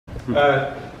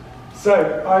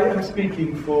So, I am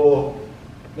speaking for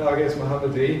Narges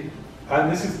Mohammadi,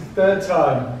 and this is the third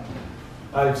time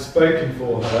I've spoken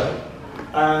for her,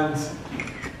 and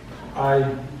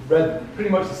I read pretty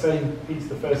much the same piece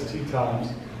the first two times,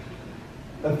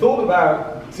 and thought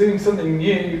about doing something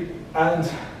new,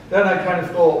 and then I kind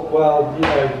of thought, well, you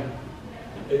know,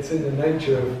 it's in the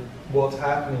nature of what's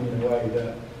happening in a way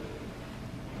that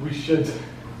we should,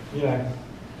 you know,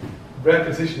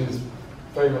 repetition is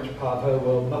very much a part of her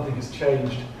world. Nothing has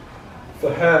changed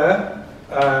for her.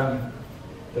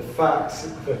 The facts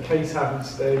of the case haven't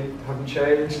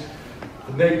changed.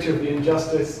 The nature of the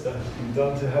injustice that has been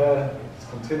done to her, it's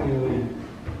continually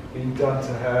being done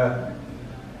to her,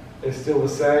 is still the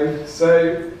same.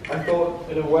 So I thought,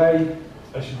 in a way,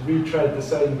 I should retread the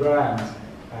same ground.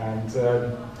 And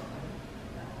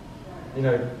you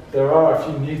know, there are a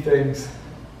few new things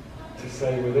to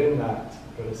say within that,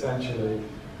 but essentially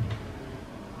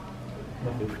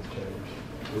nothing has changed,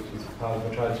 which is part of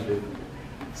the tragedy.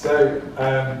 So,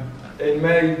 in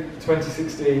May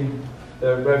 2016,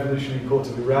 the Revolutionary Court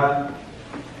of Iran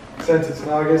sentenced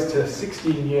Narges to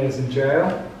 16 years in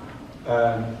jail.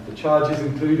 The charges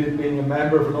included being a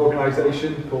member of an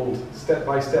organisation called Step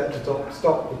by Step to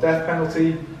Stop the Death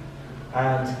Penalty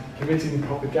and committing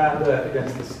propaganda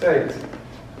against the state.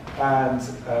 And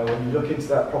when you look into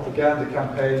that propaganda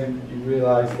campaign, you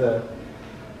realise that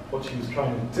what she was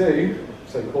trying to do,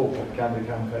 so-called propaganda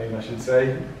campaign I should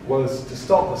say, was to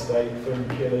stop the state from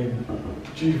killing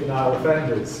juvenile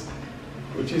offenders,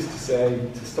 which is to say,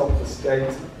 to stop the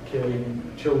state killing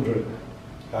children.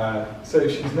 So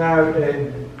she's now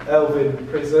in Elvin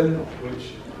prison,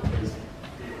 which is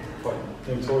quite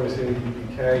notorious here in the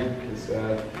UK, because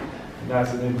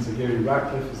Nazanin Zaghiri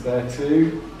Ratcliffe is there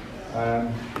too.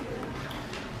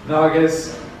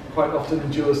 Narges quite often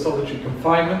endures solitary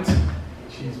confinement.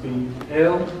 She's been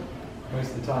ill,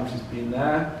 most of the time she's been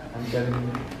there, and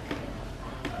getting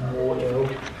more ill,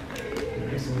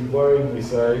 increasingly worryingly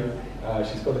so.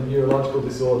 She's got a neurological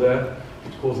disorder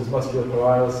which causes muscular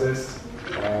paralysis.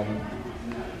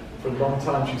 For a long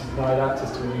time she's denied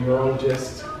access to a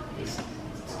neurologist. It's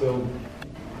still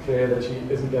clear that she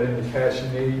isn't getting the care she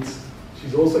needs.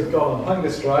 She's also gone on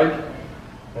hunger strike.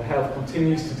 Her health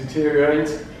continues to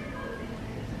deteriorate,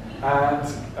 and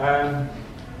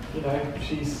you know,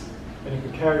 she's in a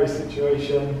precarious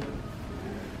situation,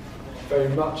 very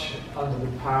much under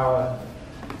the power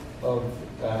of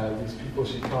these people.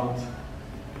 She can't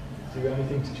do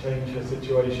anything to change her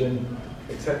situation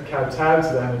except kowtow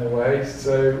to them in a way.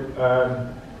 So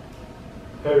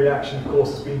her reaction, of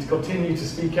course, has been to continue to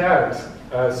speak out.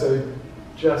 So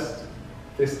just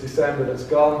this December that's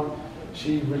gone,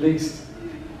 she released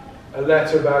a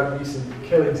letter about recent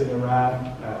killings in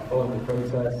Iran following the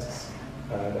protests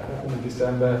that happened in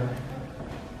December.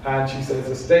 And she says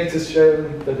the state has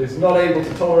shown that it is not able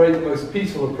to tolerate the most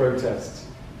peaceful of protests.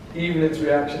 Even its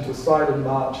reaction to a silent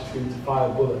march has been to fire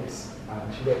bullets.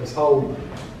 And she wrote this whole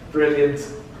brilliant,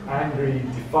 angry,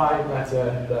 defiant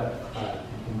letter that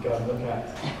you can go and look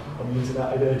at on the internet.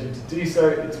 I'd urge you to do so.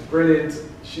 It's brilliant.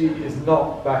 She is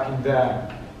not backing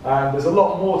down. And there's a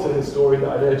lot more to her story that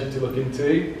I'd urge you to look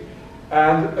into.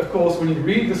 And of course, when you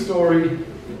read the story,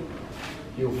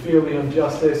 you'll feel the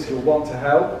injustice, you'll want to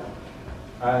help.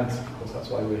 And of course, that's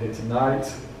why we're here tonight.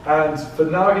 And for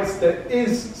Narges, there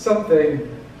is something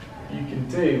you can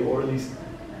do, or at least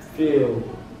feel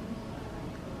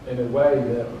in a way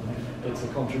that it's a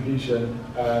contribution.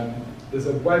 There's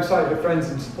a website her friends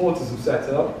and supporters have set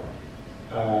up,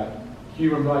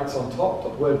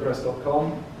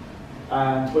 humanrightsontop.wordpress.com.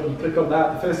 And when you click on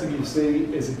that, the first thing you'll see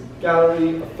is a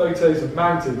gallery of photos of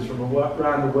mountains from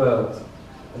around the world.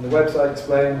 And the website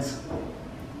explains,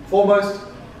 foremost,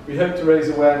 we hope to raise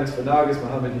awareness for Narges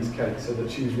Mohammadi's case so that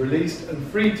she is released and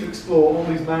free to explore all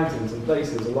these mountains and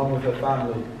places along with her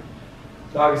family.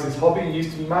 Narges' hobby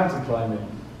used to be mountain climbing.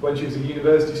 When she was a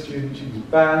university student, she was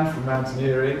banned from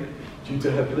mountaineering due to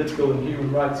her political and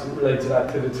human rights related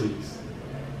activities.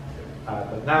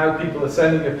 But now people are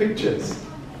sending her pictures.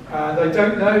 And I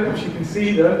don't know if she can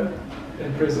see them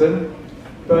in prison,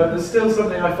 but there's still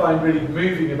something I find really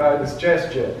moving about this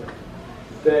gesture.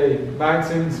 The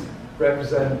mountains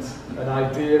represent an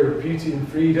idea of beauty and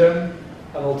freedom,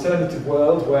 an alternative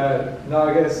world where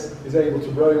Narges is able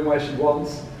to roam where she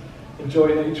wants,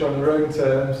 enjoy nature on her own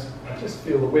terms, and just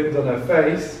feel the wind on her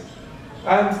face.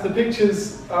 And the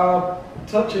pictures are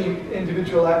touching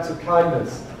individual acts of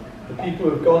kindness. The people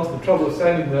who have gone to the trouble of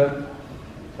sending them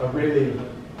are really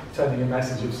sending a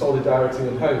message of solidarity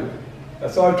and hope.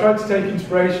 So I've tried to take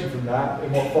inspiration from that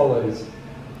in what follows.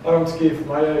 I want to give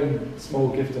my own small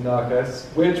gift to Narges,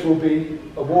 which will be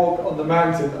a walk on the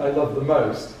mountain I love the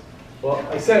most. Well,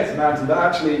 I say it's a mountain, but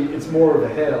actually it's more of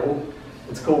a hill.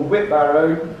 It's called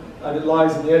Whitbarrow, and it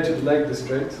lies on the edge of the Lake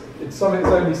District. Its summit is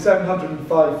only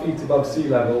 705 feet above sea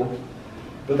level,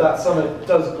 but that summit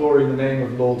does glory in the name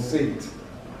of Lord Seat.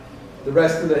 The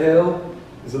rest of the hill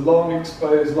is a long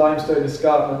exposed limestone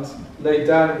escarpment laid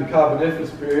down in the Carboniferous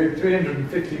period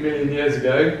 350 million years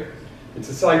ago. It's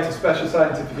a site of special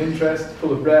scientific interest,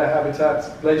 full of rare habitats,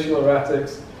 glacial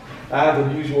erratics,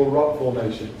 and unusual rock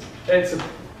formations. It's a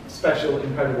special,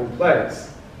 incredible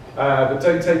place. But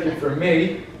don't take it from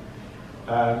me.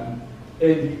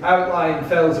 In the outlying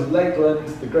fells of Lakeland,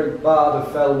 the great bard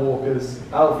of fell walkers,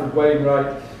 Alfred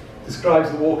Wainwright,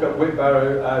 describes the walk up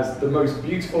Whitbarrow as the most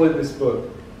beautiful in this book.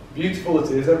 Beautiful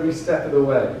it is every step of the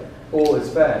way. All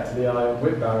is fair to the eye on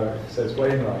Whitbarrow, says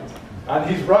Wainwright. And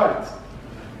he's right.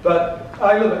 But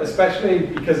I love it especially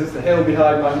because it's the hill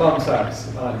behind my mum's house,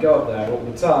 and I go up there all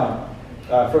the time.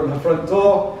 From the front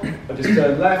door, I just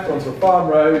turn left onto a farm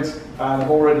road, and I'm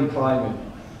already climbing.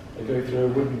 I go through a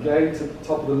wooden gate at the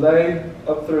top of the lane,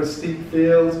 up through a steep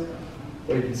field,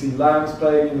 where you can see lambs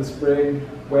playing in the spring,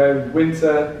 where in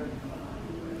winter,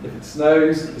 if it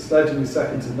snows, the sledging is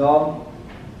second to none.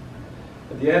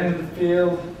 At the end of the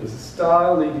field, there's a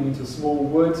stile leading into a small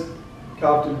wood,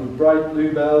 carpeted with bright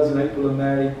bluebells in April and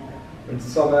May, or in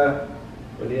summer,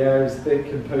 where the air is thick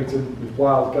and potent with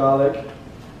wild garlic,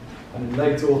 and in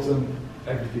late autumn,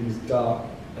 everything is dark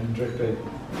and dripping.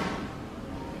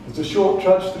 There's a short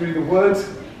trudge through the wood,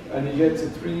 and you get to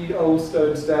 3 old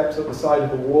stone steps up the side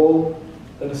of the wall,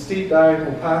 then a steep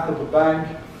downhill path up a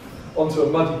bank, onto a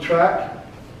muddy track,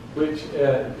 which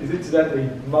is incidentally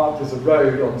marked as a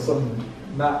road on some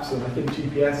maps and I think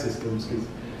GPS systems, because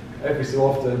every so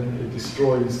often it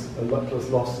destroys a luckless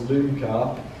lost saloon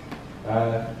car.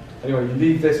 Anyway, you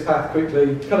leave this path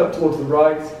quickly, cut up towards the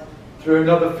right, through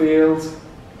another field,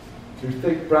 through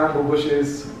thick bramble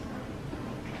bushes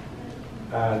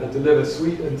that deliver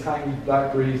sweet and tangy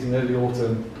blackberries in early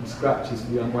autumn and scratches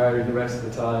for the unwary the rest of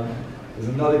the time. There's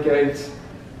another gate,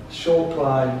 short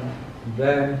climb, and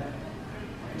then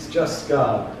it's just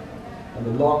scarred and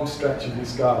the long stretch of the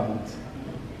escarpment.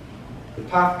 The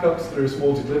path cuts through a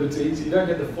small declivity, so you don't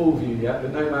get the full view yet,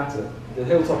 but no matter. The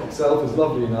hilltop itself is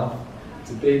lovely enough.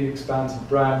 It's a big expanse of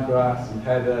brown grass and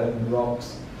heather and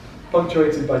rocks,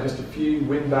 punctuated by just a few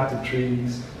wind-battered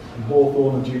trees and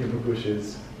hawthorn and juniper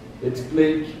bushes. It's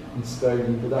bleak and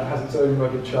stony, but that has its own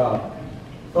rugged charm.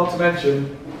 Not to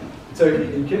mention its own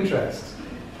unique interest.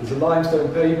 There's a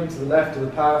limestone pavement to the left of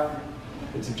the path.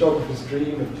 It's a geographer's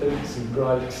dream of cliffs and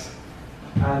grikes,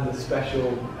 and a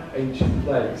special ancient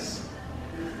place.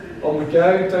 On we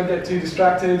go, don't get too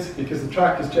distracted, because the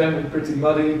track is generally pretty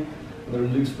muddy, and there are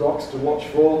loose rocks to watch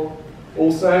for.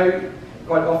 Also,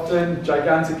 quite often,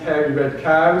 gigantic hairy red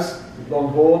cows with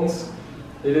long horns.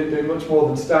 They don't do much more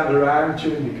than stand around,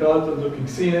 chewing the cud and looking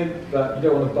scenic, but you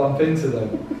don't want to bump into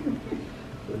them.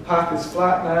 The path is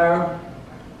flat now,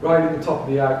 right at the top of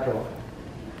the outcrop.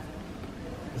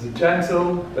 There's a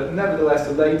gentle, but nevertheless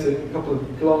elating couple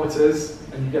of kilometres,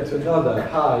 and you get to another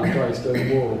high dry stone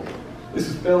wall. This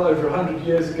was built over 100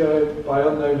 years ago by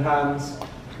unknown hands,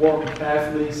 one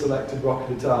carefully selected rock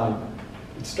at a time.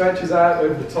 It stretches out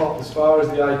over the top as far as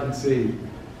the eye can see.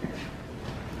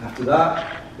 After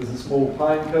that, there's a small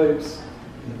pine copse,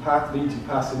 and the path leads you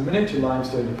past some miniature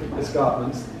limestone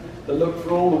escarpments that look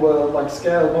for all the world like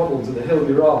scale models of the hill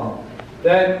you're on.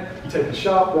 Then you take a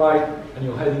sharp right, and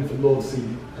you're heading for Lord Seat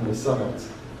and the summit,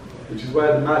 which is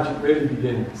where the magic really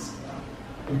begins.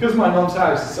 And because my mum's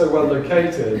house is so well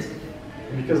located,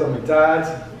 and because I'm a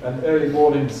dad, and early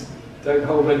mornings don't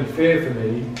hold any fear for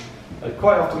me, I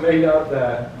quite often made it up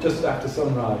there just after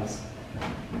sunrise.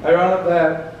 I ran up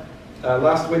there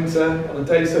last winter on a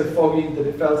day so foggy that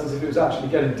it felt as if it was actually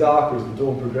getting darker as the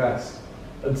dawn progressed.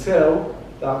 Until,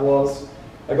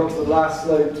 I got to the last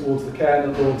slope towards the cairn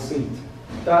at Lord Seat.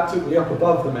 That took me up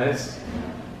above the mist,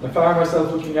 and I found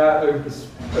myself looking out over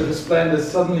splendours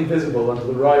suddenly visible under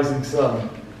the rising sun.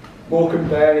 Morecambe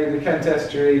Bay, the Kent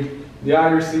Estuary, the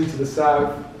Irish Sea to the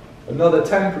south, another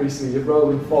temporary sea of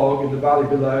rolling fog in the valley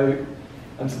below,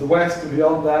 and to the west and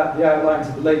beyond that, the outlines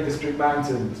of the Lake District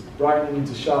Mountains, brightening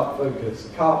into sharp focus,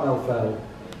 Cartmel Fell,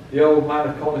 the old man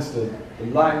of Coniston, the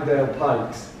Langdale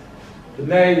Pikes. The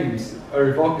names are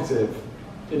evocative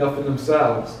enough in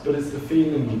themselves, but it's the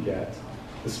feeling you get,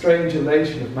 the strange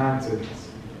elation of mountains,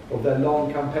 of their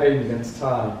long campaign against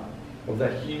time, of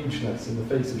their hugeness in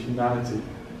the face of humanity,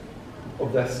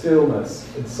 of their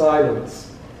stillness and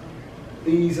silence.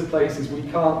 These are places we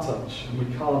can't touch and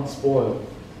we can't spoil.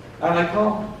 And I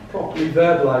can't properly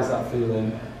verbalise that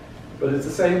feeling, But it's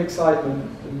the same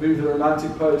excitement that moved the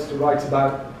romantic poets to write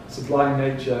about sublime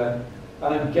nature,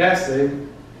 and I'm guessing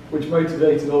which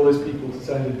motivated all those people to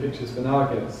send in pictures for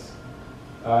Narges.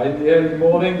 In the early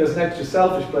morning, there's an extra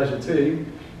selfish pleasure too,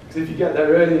 because if you get there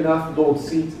early enough, Lord's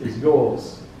seat is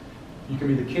yours. You can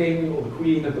be the king or the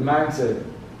queen of the mountain.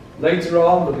 Later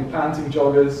on, there'll be panting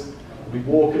joggers, there'll be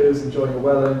walkers enjoying a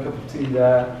well-earned cup of tea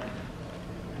there.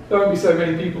 There won't be so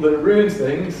many people that it ruins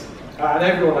things, and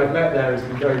everyone I've met there has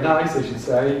been very nice, I should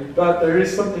say, but there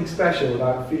is something special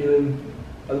about feeling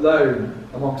alone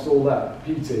amongst all that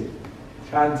beauty.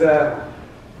 And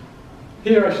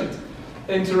here I should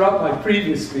interrupt my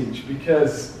previous speech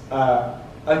because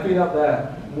I've been up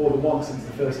there more than once since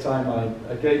the first time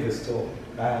I gave this talk.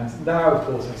 And now, of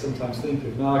course, I sometimes think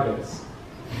of Narges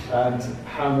and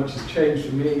how much has changed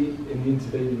for me in the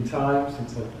intervening time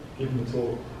since I've given the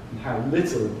talk, and how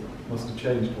little must have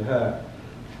changed for her.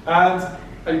 And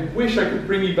I wish I could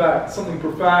bring you back something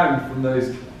profound from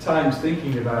those times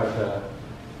thinking about her.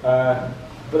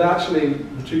 But actually,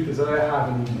 the truth is I have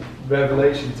a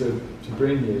revelation to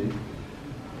bring you.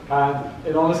 And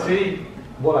in honesty,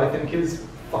 what I think is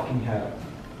fucking hell.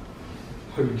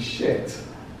 Holy shit.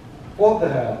 What the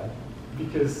hell?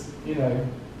 Because, you know,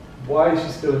 why is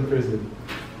she still in prison?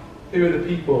 Who are the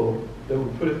people that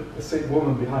would put a sick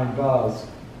woman behind bars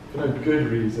for no good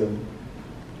reason?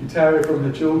 You tear her from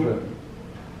her children.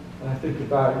 And I think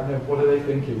about, you know, what are they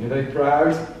thinking? Are they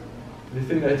proud? Do they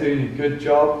think they're doing a good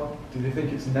job? Do they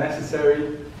think it's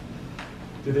necessary?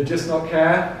 Do they just not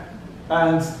care?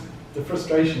 And the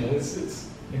frustration is, it's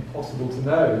impossible to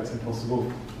know. It's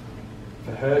impossible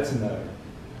for her to know.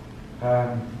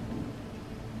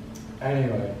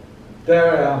 Anyway,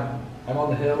 there I am. I'm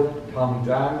on the hill, calming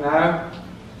down now,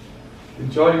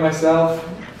 enjoying myself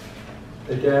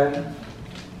again.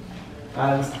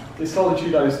 And this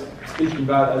solitude I was speaking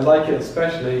about, I like it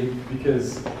especially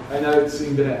because I know it's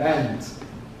soon going to end.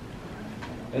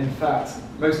 In fact,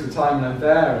 most of the time when I'm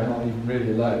there, I'm not even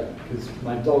really alone, because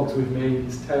my dog's with me,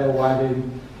 his tail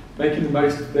wagging, making the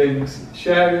most of things,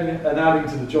 sharing and adding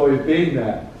to the joy of being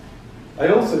there. I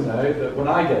also know that when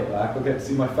I get back, I'll get to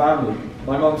see my family.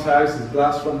 My mum's house has a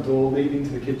glass front door leading to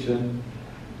the kitchen,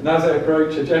 and as I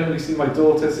approach, I generally see my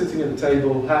daughter sitting at the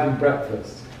table having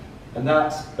breakfast, and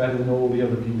that's better than all the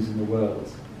other views in the world.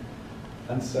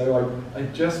 And so I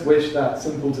just wish that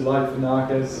simple delight for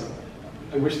Narges.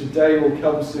 I wish the day will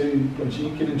come soon when she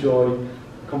can enjoy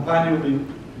companionable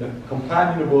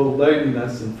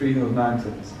loneliness and freedom of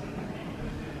mountains.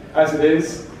 As it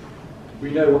is, we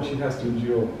know what she has to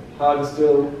endure. Harder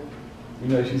still, we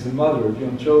know she's a mother of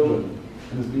young children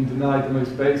and has been denied the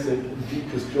most basic and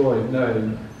deepest joy of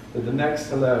knowing that the next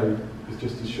hello is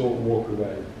just a short walk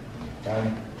away.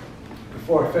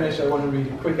 Before I finish, I want to read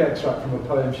a quick extract from a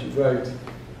poem she wrote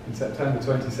in September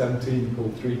 2017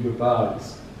 called 3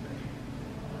 Goodbyes.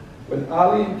 When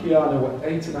Ali and Kiana were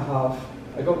 8.5,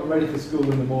 I got them ready for school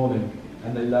in the morning,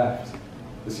 and they left.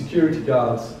 The security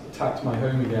guards attacked my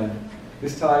home again.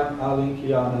 This time, Ali and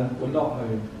Kiana were not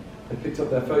home. I picked up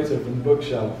their photo from the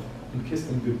bookshelf and kissed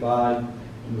them goodbye,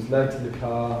 and was led to the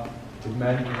car, to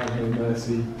men who had no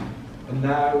mercy. And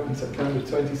now, in September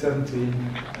 2017,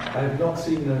 I have not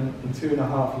seen them in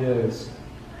 2.5 years.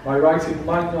 My writing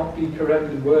might not be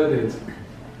correctly worded,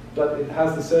 but it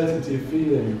has the certainty of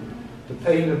feeling the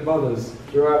pain of mothers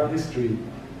throughout history,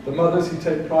 the mothers who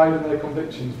take pride in their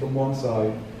convictions from one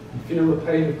side and feel the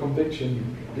pain of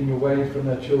conviction being away from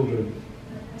their children,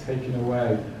 taken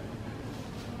away.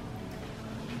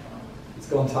 It's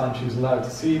gone time she was allowed to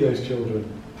see those children.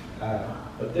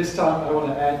 But this time I want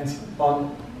to end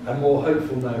on a more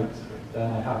hopeful note than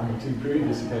I have on the 2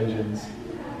 previous occasions,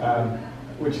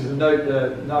 which is a note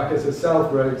that Narges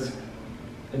herself wrote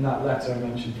in that letter I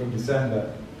mentioned from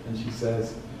December. And she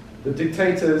says, "The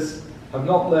dictators have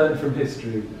not learned from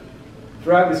history.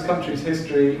 Throughout this country's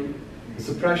history, the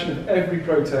suppression of every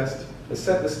protest has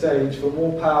set the stage for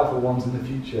more powerful ones in the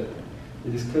future.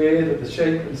 It is clear that the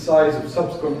shape and size of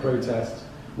subsequent protests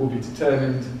will be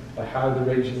determined by how the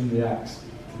regime reacts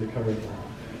to the current one."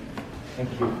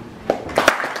 Thank you.